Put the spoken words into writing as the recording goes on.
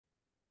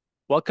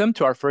Welcome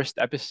to our first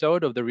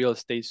episode of the Real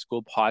Estate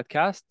School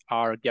podcast.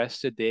 Our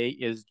guest today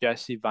is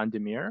Jesse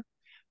Vandermeer.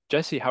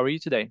 Jesse, how are you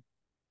today?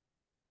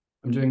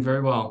 I'm doing very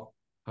well.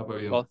 How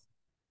about you? Well,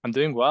 I'm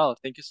doing well.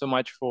 Thank you so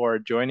much for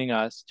joining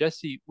us.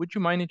 Jesse, would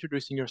you mind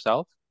introducing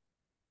yourself?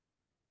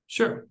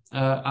 Sure.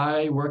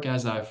 I work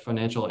as a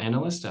financial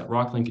analyst at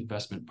ROCKLINC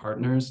Investment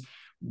Partners.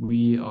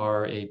 We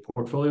are a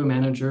portfolio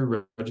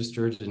manager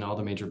registered in all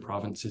the major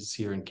provinces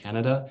here in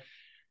Canada.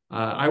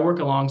 I work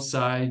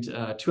alongside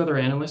two other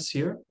analysts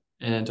here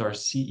and our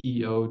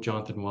CEO,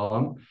 Jonathan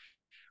Wellham.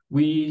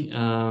 We,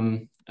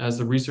 as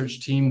the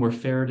research team, we're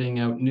ferreting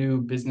out new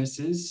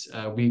businesses.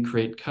 We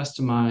create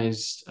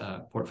customized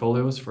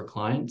portfolios for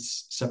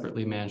clients,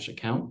 separately managed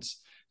accounts.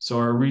 So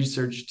our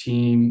research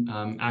team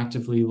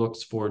actively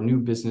looks for new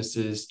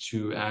businesses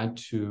to add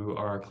to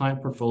our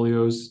client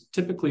portfolios,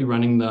 typically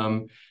running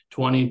them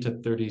 20 to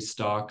 30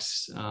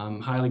 stocks,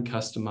 highly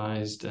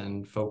customized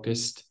and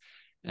focused,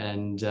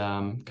 and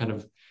kind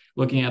of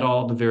looking at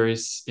all the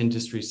various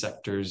industry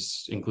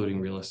sectors,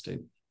 including real estate.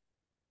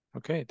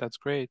 Okay, that's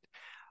great.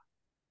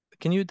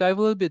 Can you dive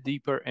a little bit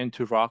deeper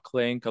into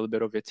RockLink, a little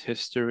bit of its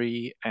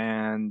history,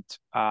 and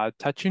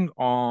touching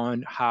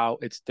on how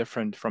it's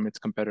different from its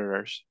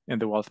competitors in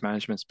the wealth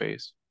management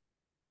space?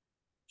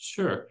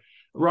 Sure.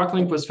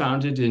 ROCKLINC was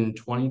founded in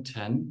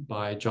 2010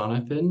 by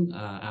Jonathan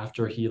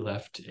after he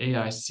left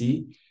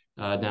AIC,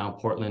 now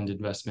Portland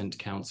Investment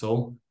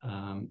Council.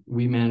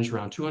 We manage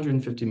around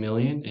 250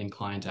 million in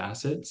client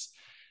assets.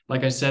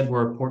 Like I said,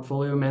 we're a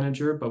portfolio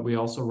manager, but we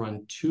also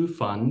run two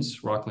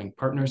funds, ROCKLINC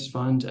Partners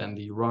Fund and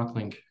the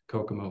ROCKLINC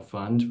Kokomo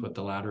Fund, with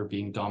the latter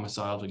being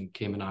domiciled in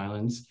Cayman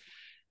Islands.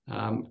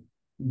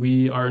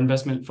 Our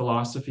investment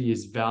philosophy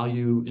is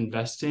value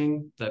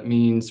investing. That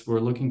means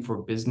we're looking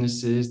for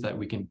businesses that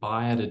we can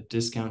buy at a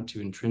discount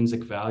to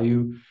intrinsic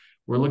value.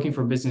 We're looking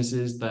for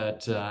businesses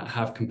that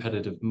have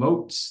competitive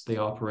moats. They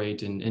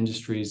operate in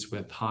industries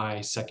with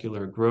high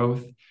secular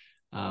growth.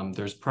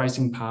 There's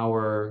pricing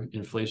power,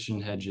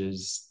 inflation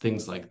hedges,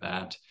 things like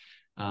that.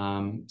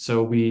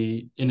 So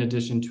we, in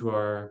addition to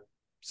our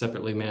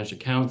separately managed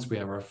accounts, we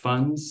have our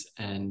funds,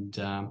 and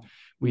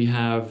we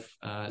have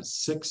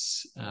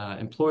 6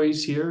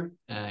 employees here,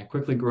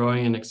 quickly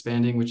growing and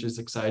expanding, which is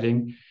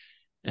exciting.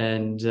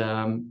 And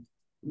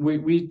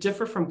we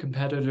differ from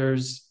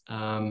competitors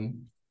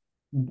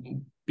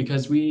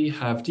because we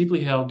have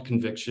deeply held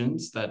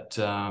convictions that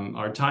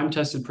are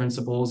time-tested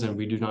principles and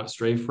we do not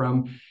stray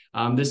from.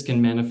 This can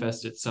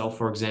manifest itself,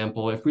 for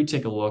example, if we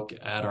take a look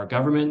at our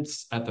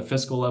governments at the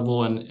fiscal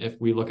level, and if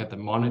we look at the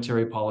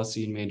monetary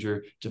policy in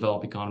major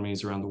developed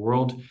economies around the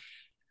world,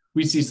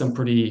 we see some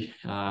pretty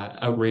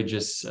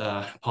outrageous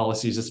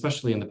policies,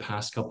 especially in the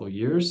past couple of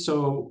years.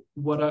 So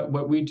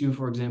what we do,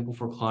 for example,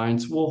 for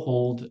clients, we'll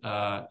hold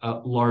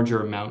a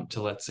larger amount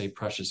to, let's say,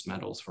 precious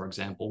metals, for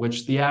example,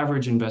 which the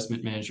average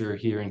investment manager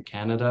here in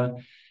Canada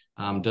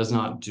does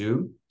not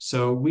do.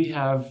 So we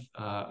have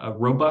a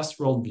robust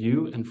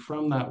worldview, and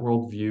from that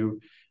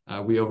worldview,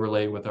 we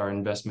overlay with our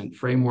investment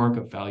framework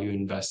of value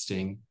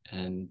investing,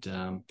 and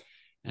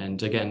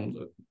again,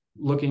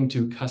 looking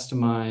to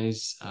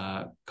customize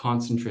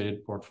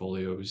concentrated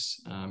portfolios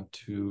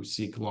to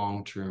seek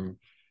long-term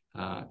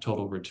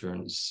total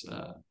returns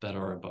that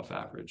are above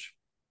average.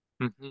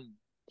 Mm-hmm.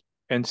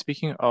 And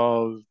speaking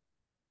of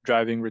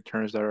driving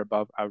returns that are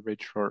above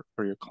average for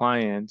your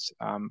clients,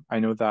 I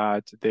know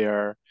that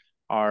there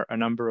are a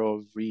number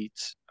of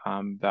REITs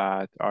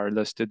that are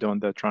listed on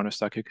the Toronto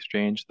Stock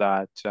Exchange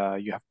that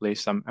you have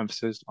placed some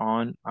emphasis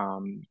on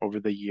over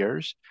the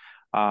years.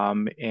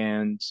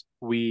 And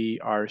we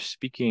are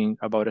speaking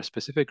about a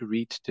specific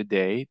REIT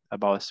today,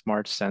 about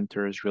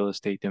SmartCentres Real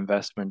Estate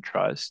Investment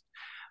Trust.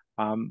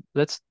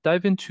 Let's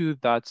dive into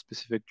that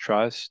specific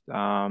trust.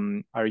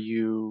 Are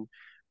you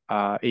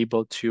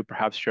able to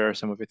perhaps share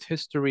some of its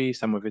history,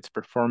 some of its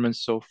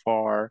performance so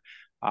far,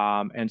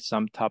 and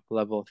some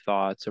top-level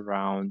thoughts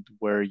around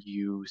where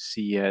you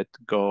see it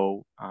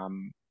go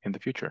in the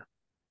future?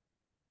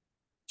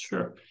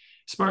 Sure.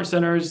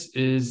 SmartCentres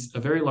is a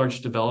very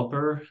large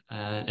developer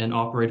and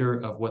operator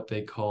of what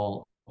they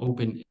call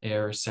open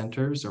air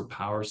centers or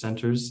power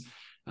centers.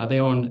 They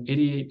own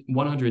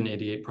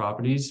 188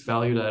 properties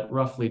valued at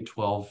roughly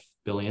 12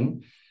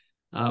 billion.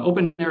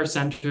 Open air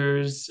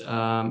centers,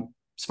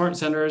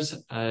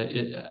 SmartCentres,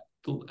 it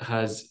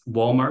has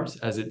Walmart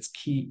as its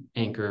key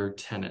anchor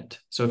tenant.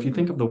 So if you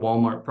think of the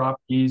Walmart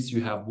properties,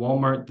 you have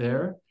Walmart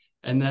there.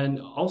 And then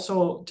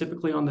also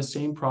typically on the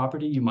same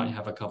property, you might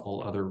have a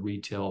couple other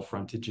retail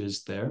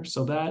frontages there.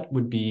 So that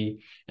would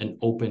be an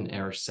open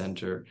air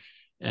center.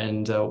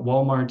 And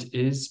Walmart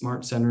is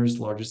SmartCentres'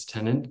 largest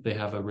tenant. They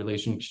have a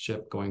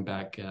relationship going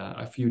back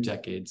a few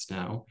decades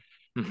now.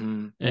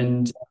 Mm-hmm.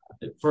 And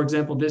for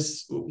example,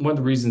 one of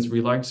the reasons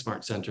we like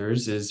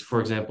SmartCentres is,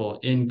 for example,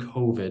 in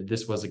COVID,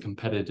 this was a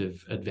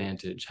competitive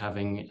advantage,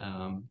 having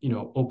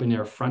open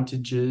air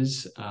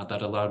frontages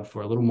that allowed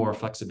for a little more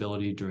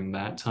flexibility during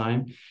that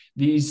time.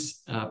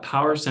 These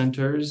power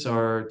centers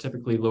are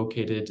typically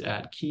located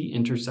at key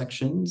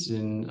intersections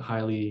in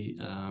highly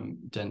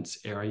dense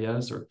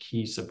areas or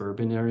key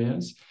suburban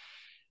areas.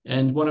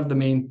 And one of the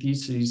main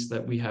theses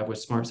that we have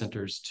with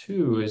SmartCentres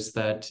too is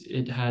that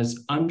it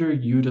has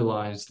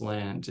underutilized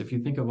land. If you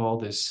think of all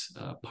this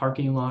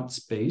parking lot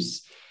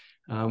space,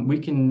 we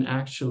can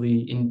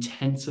actually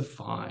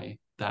intensify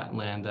that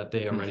land that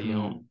they already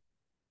own.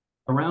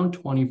 Around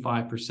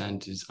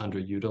 25% is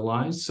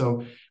underutilized.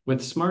 So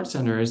with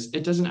SmartCentres,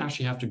 it doesn't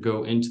actually have to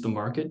go into the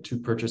market to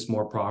purchase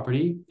more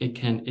property. It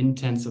can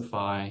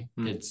intensify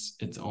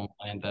its own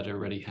land that it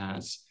already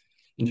has.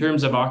 In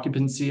terms of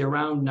occupancy,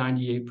 around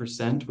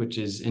 98%, which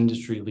is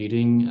industry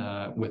leading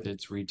with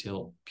its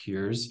retail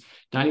peers.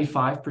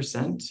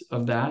 95%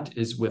 of that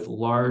is with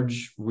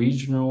large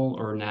regional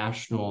or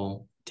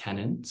national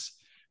tenants.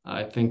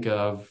 I think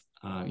of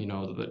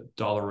the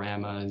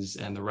Dollaramas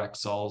and the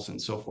Rexalls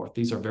and so forth.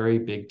 These are very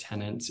big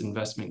tenants,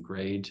 investment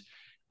grade,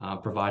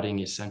 providing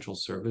essential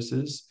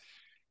services.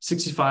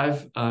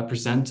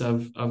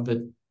 65% of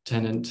the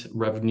tenant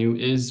revenue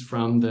is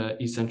from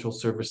the essential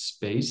service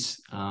space,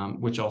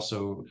 which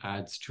also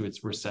adds to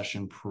its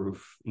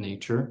recession-proof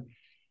nature.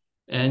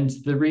 And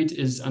the REIT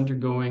is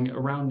undergoing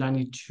around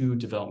 92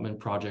 development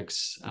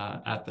projects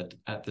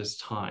at this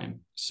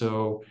time.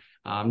 So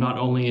not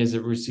only is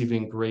it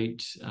receiving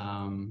great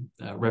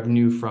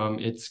revenue from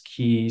its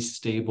key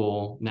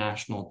stable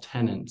national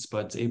tenants,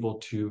 but it's able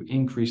to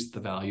increase the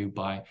value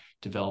by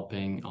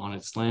developing on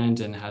its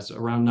land and has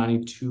around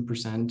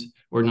 92%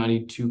 or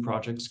 92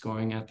 projects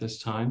going at this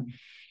time.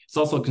 It's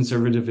also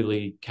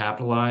conservatively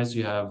capitalized.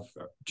 You have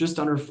just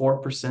under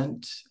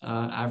 4%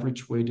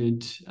 average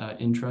weighted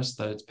interest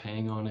that it's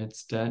paying on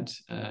its debt,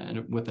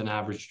 and with an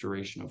average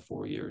duration of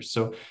 4 years.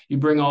 So you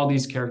bring all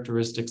these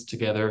characteristics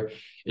together.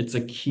 It's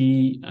a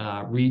key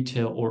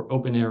retail or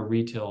open air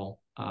retail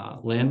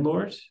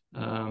landlord,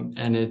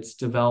 and it's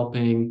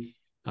developing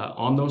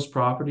on those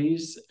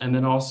properties. And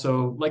then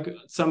also, like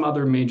some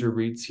other major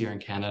REITs here in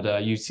Canada,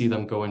 you see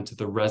them go into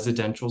the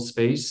residential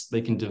space. They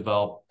can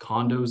develop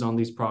condos on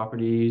these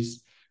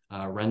properties,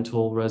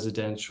 rental,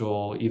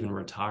 residential, even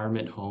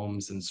retirement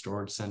homes and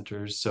storage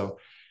centers. So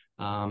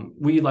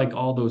we like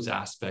all those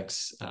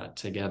aspects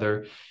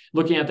together.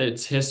 Looking at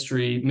its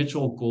history,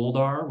 Mitchell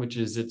Goldar, which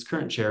is its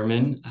current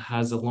chairman,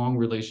 has a long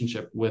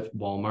relationship with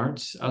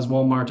Walmart. As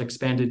Walmart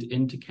expanded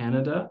into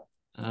Canada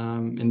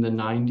in the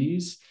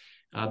 90s,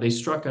 they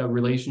struck a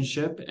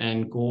relationship,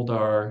 and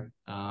Goldar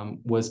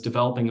was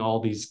developing all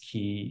these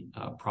key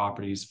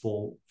properties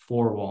for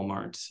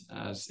Walmart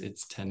as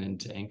its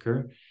tenant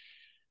anchor.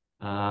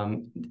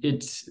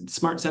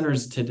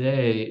 SmartCentres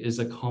today is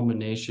a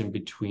combination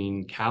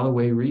between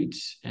Callaway REIT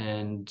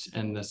and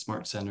the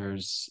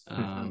SmartCentres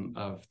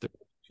of the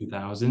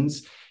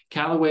 2000s.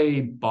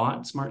 Callaway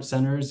bought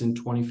SmartCentres in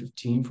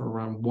 2015 for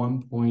around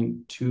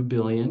 $1.2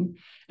 billion.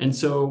 And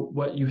so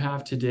what you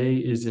have today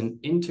is an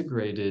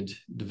integrated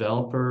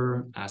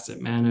developer, asset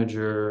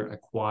manager,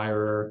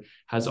 acquirer,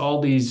 has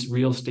all these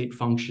real estate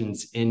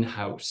functions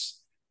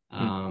in-house,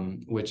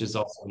 which is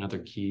also another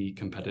key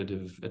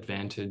competitive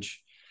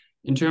advantage.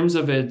 In terms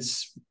of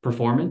its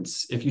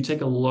performance, if you take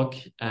a look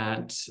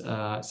at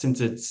since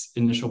its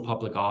initial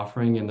public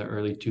offering in the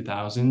early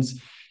 2000s,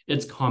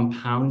 it's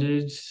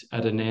compounded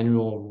at an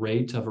annual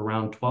rate of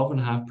around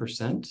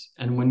 12.5%.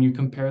 And when you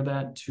compare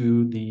that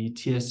to the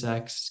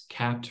TSX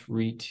capped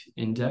REIT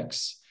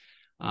index,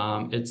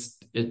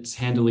 it's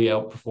handily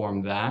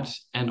outperformed that,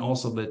 and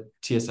also the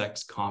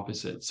TSX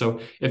composite.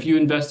 So if you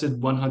invested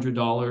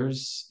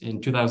 $100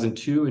 in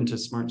 2002 into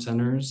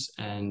SmartCentres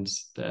and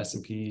the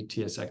S&P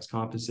TSX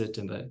composite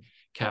and the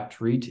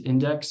capped REIT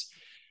index,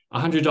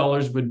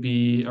 $100 would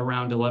be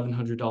around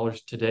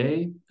 $1,100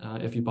 today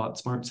if you bought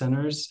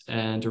SmartCentres,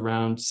 and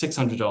around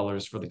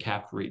 $600 for the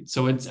capped REIT.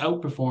 So it's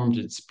outperformed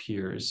its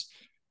peers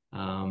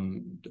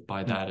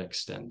by that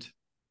extent.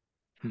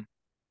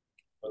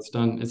 It's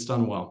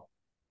done well.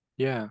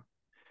 Yeah.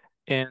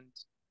 And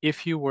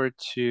if you were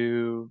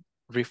to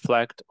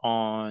reflect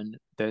on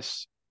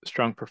this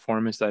strong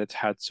performance that it's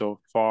had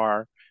so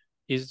far,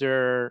 is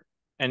there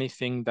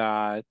anything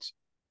that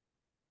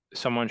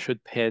someone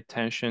should pay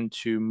attention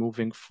to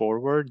moving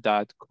forward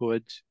that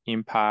could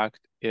impact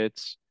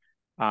its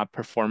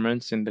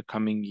performance in the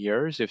coming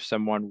years, if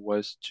someone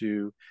was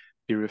to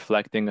be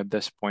reflecting at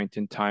this point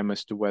in time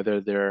as to whether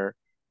they're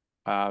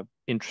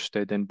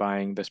interested in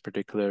buying this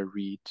particular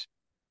REIT?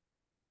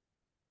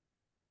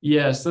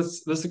 Yes,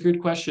 that's a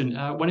good question.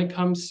 When it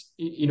comes,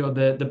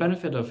 the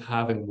benefit of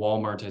having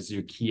Walmart as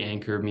your key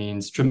anchor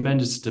means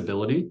tremendous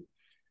stability.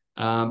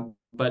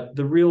 But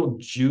the real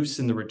juice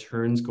in the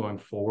returns going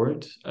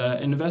forward,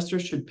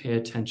 investors should pay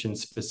attention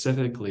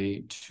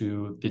specifically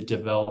to the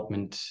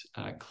development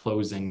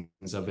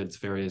closings of its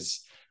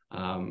various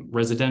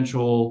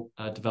residential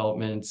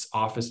developments,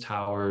 office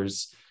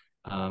towers,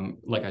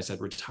 like I said,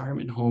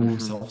 retirement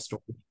homes,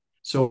 self-storage.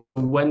 So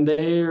when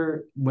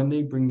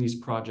they bring these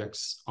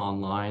projects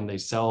online, they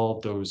sell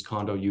those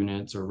condo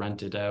units or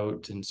rent it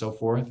out and so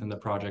forth, and the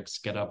projects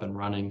get up and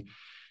running.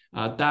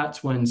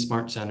 That's when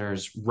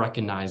SmartCentres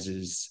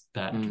recognizes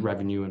that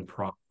revenue and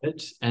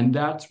profit. And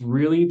that's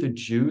really the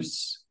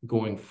juice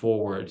going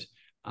forward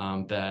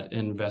that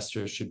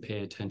investors should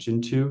pay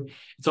attention to.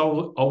 It's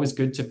always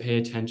good to pay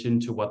attention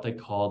to what they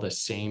call the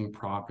same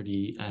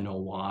property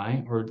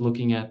NOI, or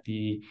looking at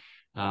the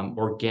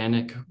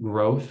organic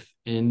growth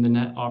in the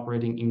net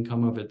operating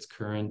income of its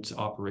current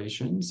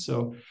operations.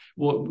 So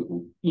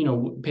we'll,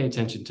 pay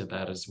attention to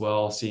that as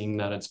well, seeing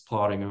that it's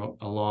plodding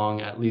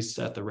along at least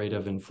at the rate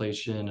of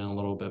inflation and a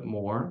little bit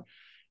more.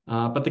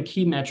 But the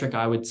key metric,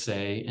 I would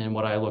say, and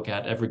what I look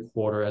at every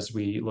quarter as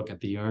we look at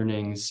the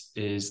earnings,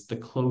 is the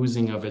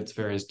closing of its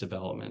various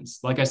developments.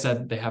 Like I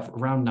said, they have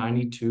around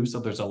 92, so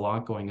there's a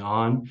lot going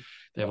on.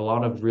 They have a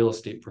lot of real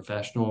estate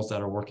professionals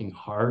that are working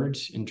hard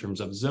in terms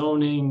of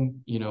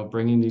zoning,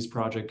 bringing these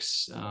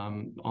projects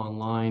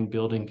online,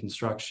 building,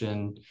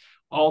 construction,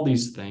 all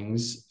these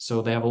things.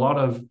 So they have a lot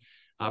of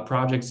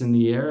projects in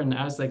the air, and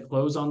as they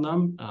close on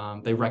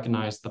them, they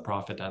recognize the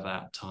profit at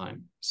that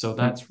time. So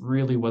that's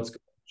really what's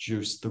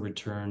juice the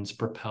returns,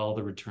 propel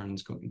the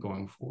returns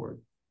going forward.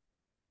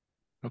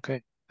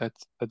 Okay,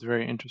 that's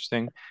very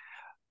interesting.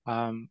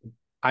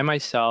 I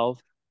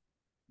myself,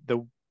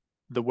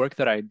 the work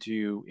that I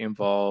do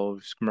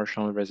involves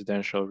commercial and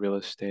residential real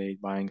estate,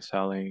 buying,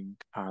 selling,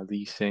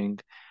 leasing,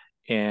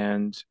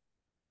 and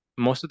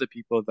most of the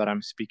people that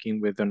I'm speaking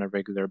with on a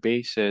regular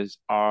basis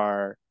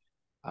are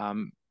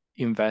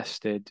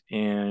invested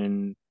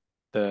in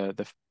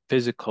the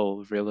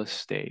physical real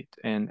estate,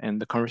 and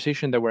the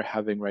conversation that we're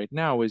having right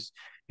now is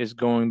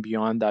going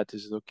beyond that,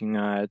 is looking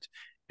at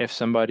if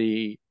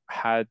somebody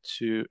had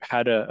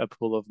a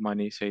pool of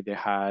money, say they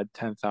had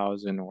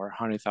 $10,000 or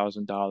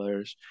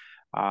 $100,000,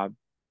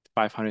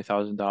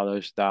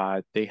 $500,000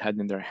 that they had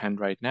in their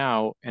hand right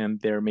now, and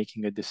they're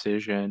making a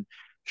decision.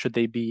 Should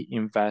they be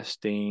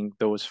investing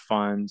those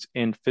funds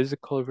in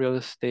physical real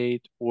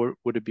estate, or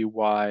would it be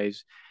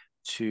wise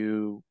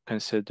to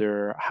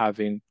consider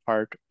having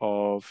part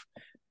of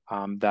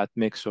that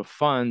mix of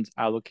funds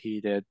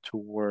allocated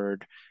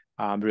toward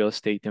real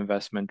estate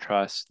investment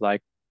trusts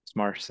like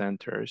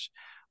SmartCentres?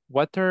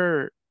 What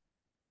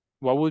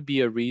would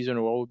be a reason,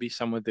 or what would be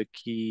some of the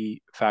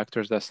key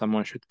factors that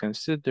someone should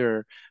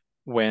consider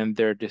when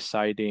they're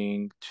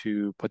deciding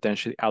to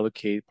potentially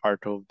allocate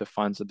part of the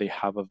funds that they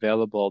have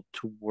available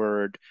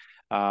toward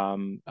a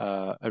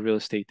real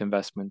estate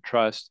investment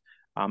trust,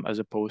 as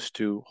opposed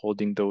to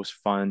holding those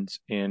funds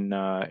in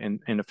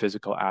a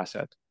physical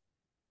asset?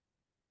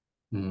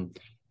 Mm.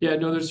 Yeah,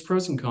 no, there's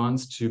pros and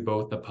cons to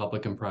both the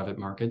public and private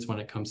markets when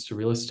it comes to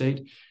real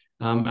estate.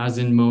 As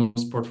in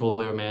most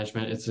portfolio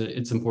management,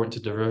 it's important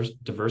to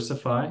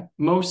diversify.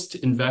 Most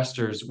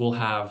investors will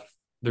have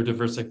their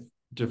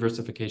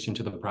diversification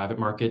to the private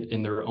market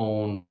in their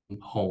own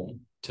home,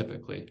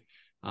 typically.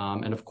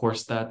 And of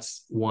course,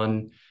 that's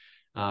one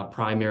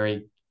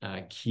primary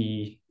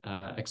key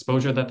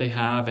exposure that they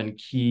have, and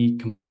key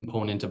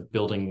component of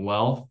building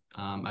wealth.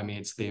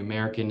 It's the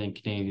American and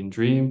Canadian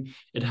dream.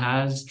 It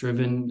has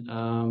driven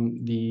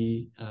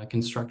the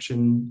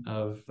construction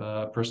of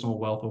personal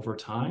wealth over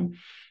time.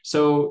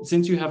 So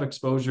since you have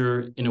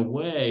exposure in a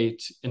way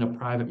in a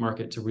private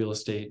market to real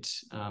estate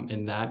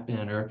in that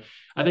manner,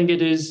 I think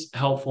it is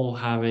helpful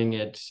having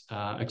it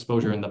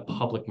exposure in the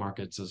public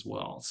markets as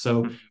well.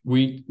 So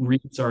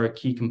REITs are a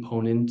key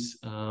component,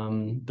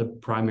 the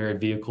primary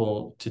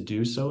vehicle to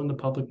do so in the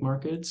public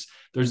markets.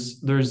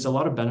 There's a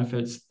lot of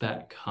benefits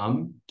that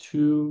come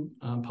to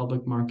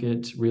public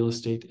market real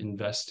estate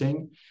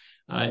investing.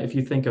 If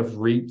you think of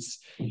REITs,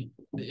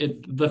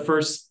 the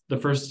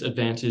first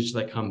advantage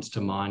that comes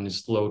to mind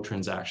is low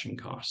transaction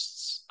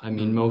costs.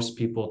 Most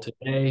people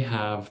today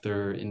have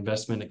their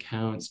investment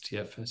accounts,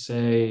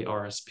 TFSA,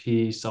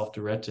 RSP,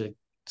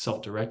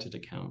 self-directed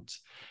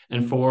accounts,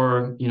 and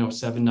for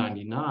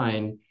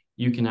 $7.99,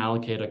 you can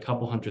allocate a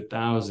couple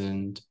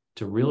 $100,000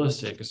 to real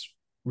estate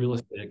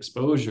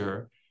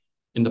exposure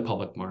in the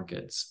public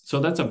markets. So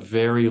that's a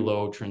very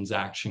low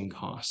transaction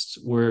cost,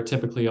 where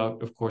typically,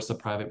 of course, the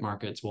private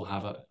markets will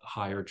have a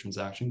higher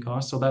transaction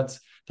cost. So that's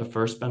the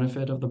first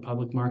benefit of the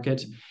public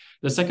market.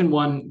 The second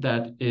one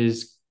that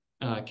is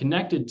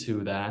connected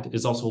to that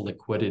is also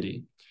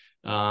liquidity.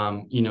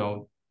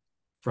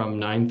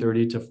 From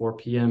 9:30 to 4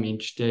 p.m.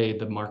 each day,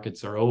 the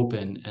markets are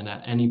open, and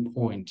at any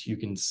point you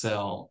can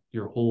sell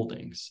your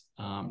holdings.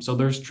 So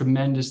there's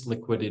tremendous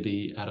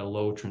liquidity at a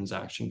low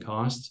transaction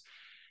cost.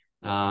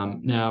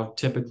 Now,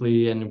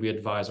 typically, and we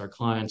advise our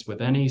clients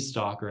with any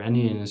stock or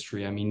any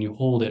industry, you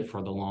hold it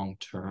for the long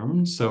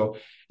term. So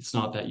it's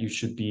not that you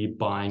should be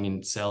buying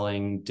and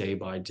selling day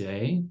by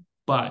day.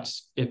 But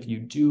if you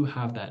do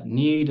have that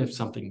need, if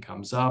something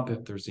comes up,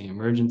 if there's an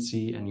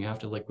emergency and you have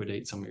to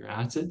liquidate some of your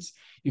assets,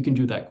 you can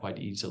do that quite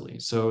easily.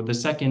 So the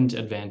second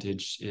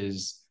advantage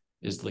is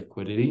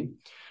liquidity.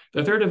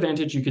 The third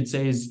advantage, you could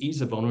say, is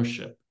ease of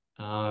ownership.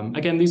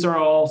 Again, these are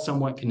all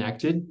somewhat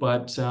connected,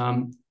 but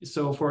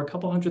so for a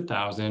couple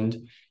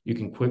 $100,000, you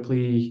can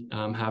quickly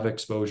have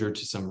exposure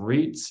to some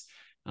REITs,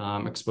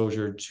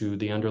 exposure to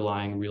the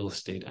underlying real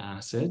estate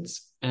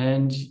assets,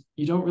 and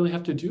you don't really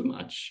have to do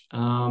much.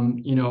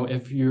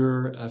 If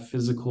you're a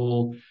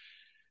physical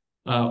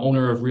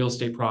owner of real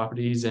estate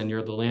properties and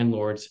you're the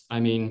landlord,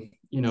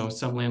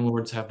 some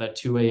landlords have that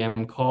 2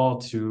 a.m.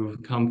 call to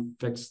come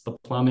fix the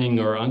plumbing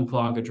or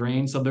unclog a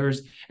drain. So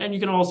and you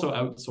can also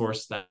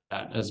outsource that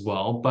as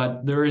well,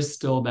 but there is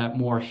still that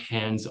more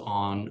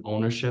hands-on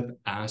ownership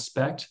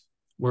aspect.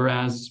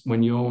 Whereas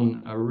when you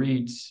own a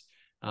REIT,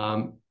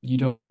 you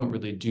don't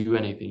really do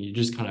anything. You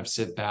just kind of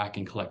sit back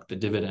and collect the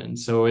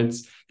dividends. So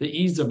it's the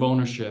ease of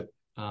ownership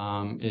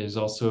is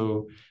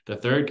also the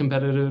third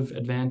competitive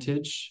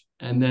advantage.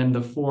 And then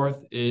the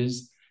fourth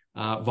is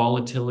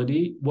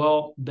volatility.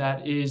 Well,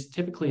 that is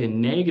typically a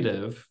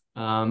negative.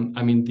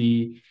 When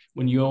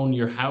you own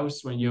your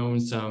house, when you own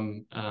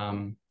some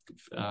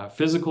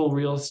physical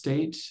real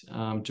estate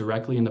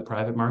directly in the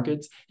private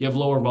markets, you have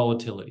lower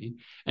volatility.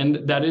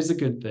 And that is a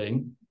good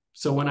thing.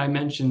 So when I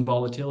mention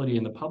volatility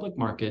in the public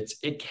markets,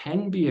 it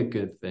can be a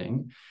good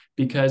thing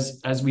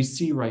because as we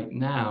see right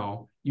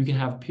now, you can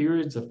have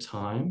periods of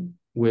time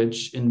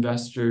which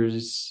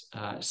investors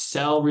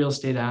sell real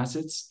estate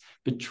assets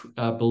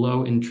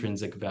below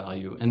intrinsic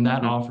value. And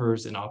that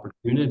offers an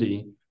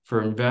opportunity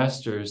for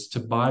investors to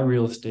buy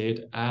real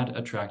estate at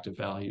attractive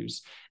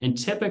values. And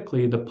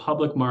typically the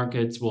public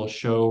markets will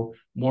show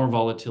more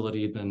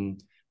volatility than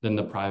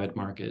the private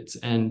markets.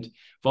 And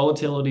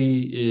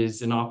volatility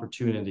is an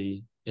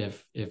opportunity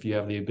if you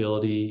have the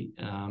ability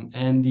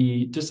and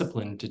the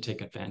discipline to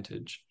take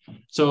advantage.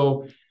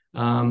 So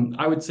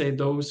I would say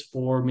those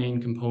four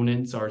main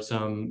components are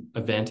some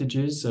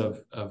advantages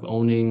of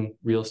owning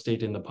real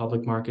estate in the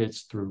public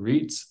markets through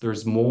REITs.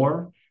 There's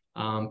more,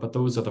 but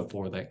those are the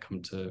four that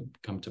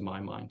come to my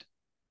mind.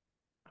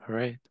 All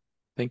right,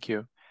 thank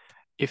you.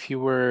 If you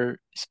were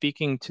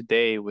speaking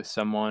today with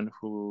someone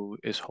who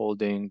is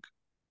holding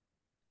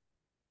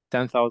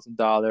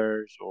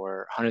 $10,000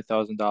 or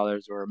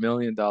 $100,000 or $1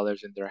 million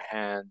in their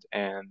hand,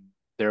 and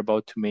they're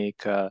about to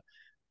make a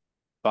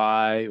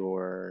buy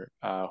or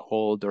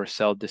hold or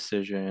sell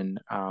decision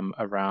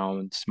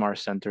around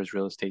SmartCentres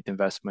Real Estate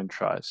Investment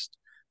Trust,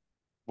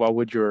 what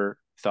would your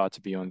thoughts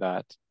be on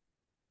that?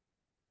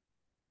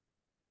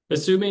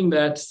 Assuming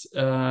that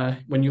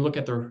when you look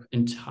at their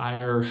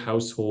entire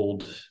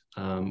household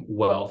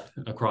wealth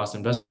across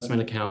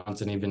investment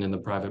accounts and even in the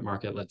private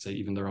market, let's say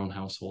even their own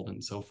household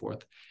and so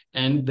forth,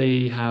 and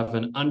they have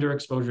an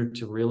underexposure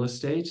to real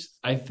estate,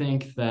 I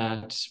think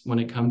that when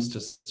it comes to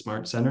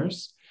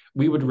SmartCentres,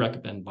 we would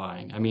recommend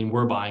buying. I mean,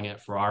 we're buying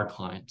it for our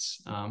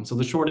clients. So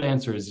the short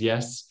answer is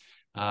yes.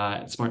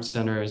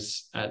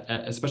 SmartCentres,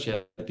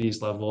 especially at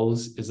these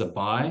levels, is a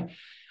buy.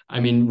 I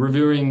mean,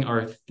 reviewing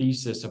our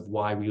thesis of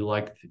why we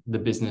like the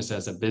business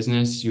as a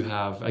business, you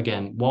have,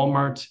 again,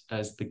 Walmart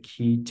as the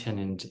key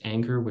tenant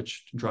anchor,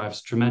 which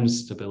drives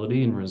tremendous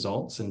stability in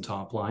results and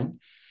top line.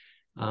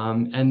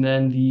 And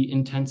then the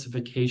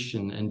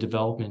intensification and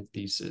development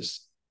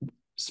thesis.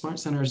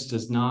 SmartCentres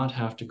does not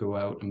have to go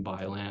out and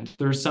buy land.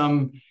 There are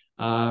some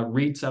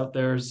REITs out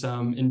there,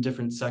 some in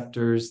different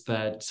sectors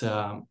that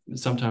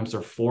sometimes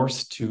are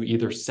forced to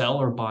either sell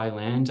or buy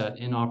land at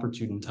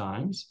inopportune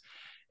times.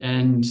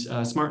 And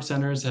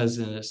SmartCentres has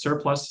a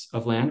surplus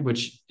of land,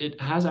 which it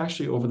has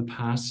actually over the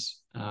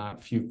past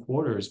few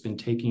quarters been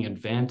taking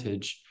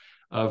advantage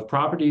of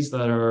properties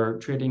that are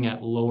trading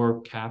at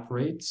lower cap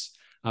rates,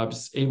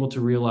 able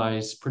to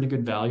realize pretty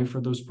good value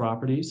for those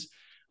properties.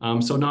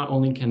 So not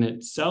only can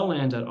it sell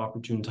land at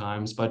opportune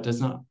times, but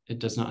it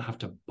does not have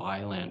to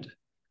buy land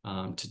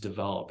to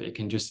develop. It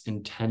can just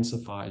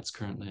intensify its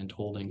current land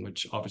holding,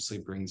 which obviously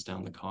brings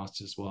down the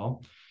cost as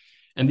well.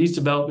 And these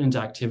development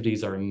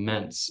activities are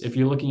immense. If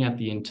you're looking at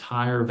the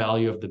entire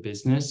value of the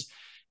business,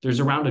 there's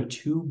around a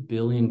 $2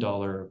 billion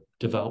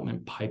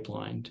development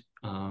pipeline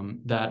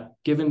that,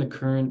 given the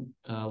current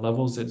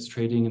levels it's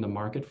trading in the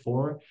market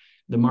for,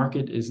 the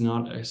market is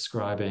not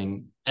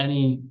ascribing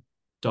any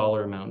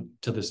dollar amount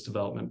to this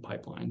development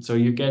pipeline. So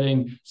you're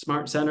getting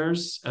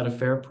SmartCentres at a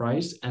fair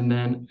price and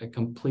then a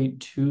complete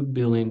 $2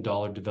 billion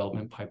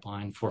development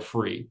pipeline for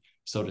free,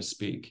 so to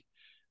speak.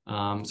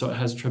 So it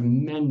has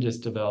tremendous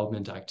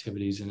development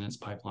activities in its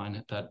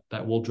pipeline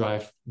that will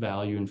drive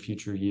value in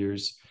future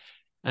years.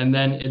 And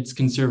then it's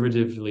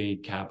conservatively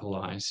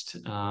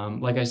capitalized.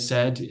 Like I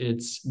said,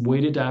 its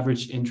weighted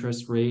average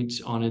interest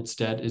rate on its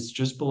debt is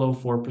just below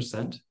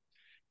 4%.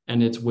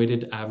 And its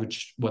weighted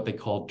average, what they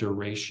call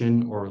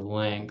duration or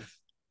length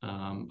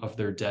of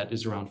their debt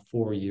is around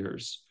 4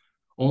 years.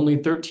 Only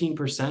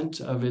 13%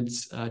 of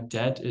its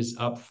debt is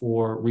up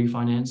for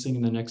refinancing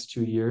in the next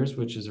 2 years,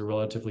 which is a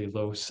relatively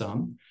low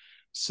sum.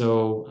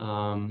 So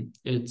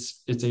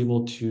it's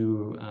able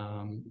to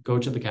go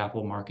to the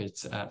capital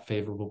markets at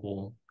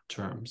favorable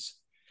terms.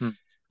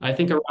 I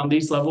think around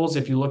these levels,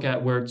 if you look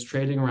at where it's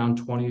trading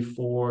around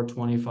 $24,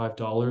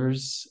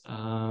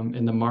 $25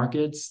 in the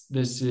markets,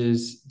 this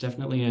is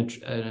definitely an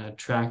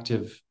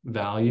attractive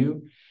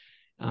value.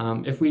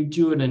 If we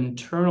do an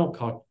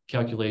internal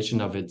calculation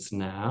of its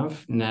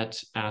NAV,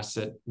 net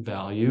asset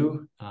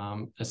value,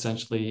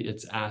 essentially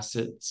its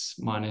assets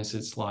minus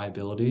its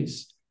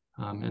liabilities,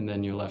 and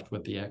then you're left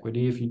with the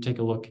equity. If you take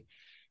a look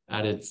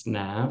at its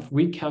NAV,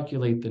 we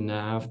calculate the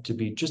NAV to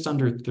be just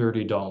under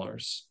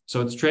 $30.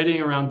 So it's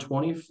trading around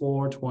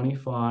 24,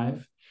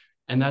 25,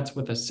 and that's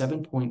with a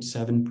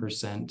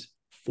 7.7%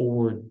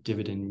 forward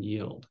dividend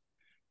yield,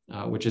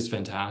 which is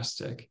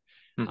fantastic.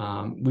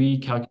 We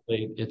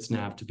calculate its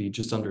NAV to be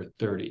just under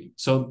 30.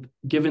 So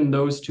given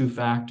those two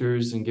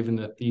factors and given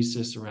the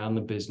thesis around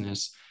the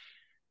business,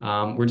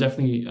 we're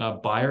definitely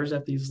buyers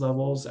at these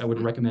levels. I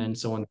would recommend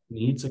someone who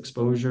needs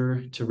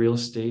exposure to real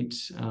estate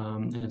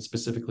and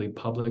specifically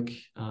public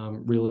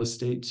real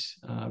estate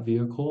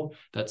vehicle,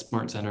 that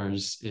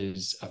SmartCentres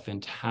is a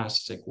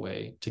fantastic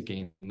way to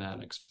gain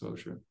that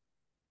exposure.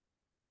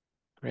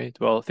 Great.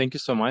 Well, thank you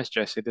so much,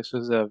 Jesse. This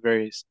was a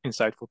very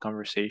insightful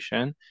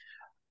conversation.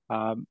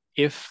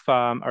 If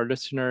our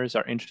listeners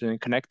are interested in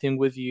connecting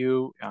with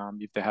you,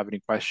 if they have any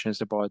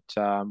questions about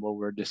what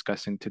we're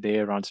discussing today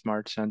around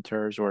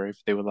SmartCentres, or if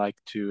they would like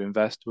to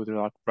invest with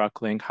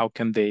ROCKLINC, how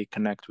can they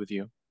connect with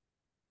you?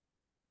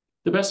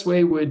 The best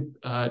way would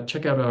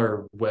check out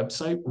our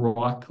website,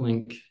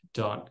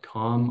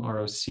 rocklink.com,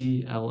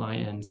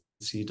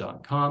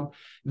 ROCLINC.com.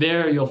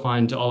 There you'll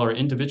find all our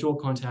individual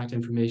contact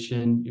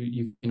information.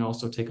 You can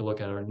also take a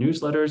look at our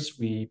newsletters.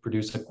 We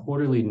produce a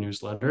quarterly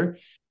newsletter.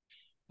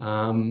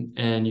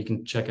 And you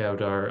can check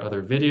out our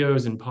other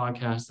videos and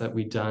podcasts that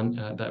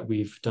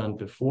we've done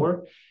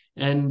before.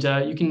 And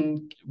you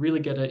can really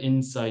get an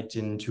insight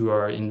into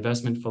our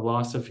investment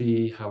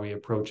philosophy, how we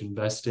approach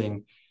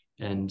investing,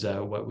 and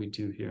what we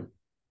do here.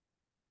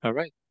 All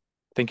right.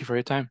 Thank you for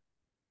your time.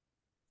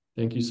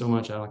 Thank you so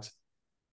much, Alex.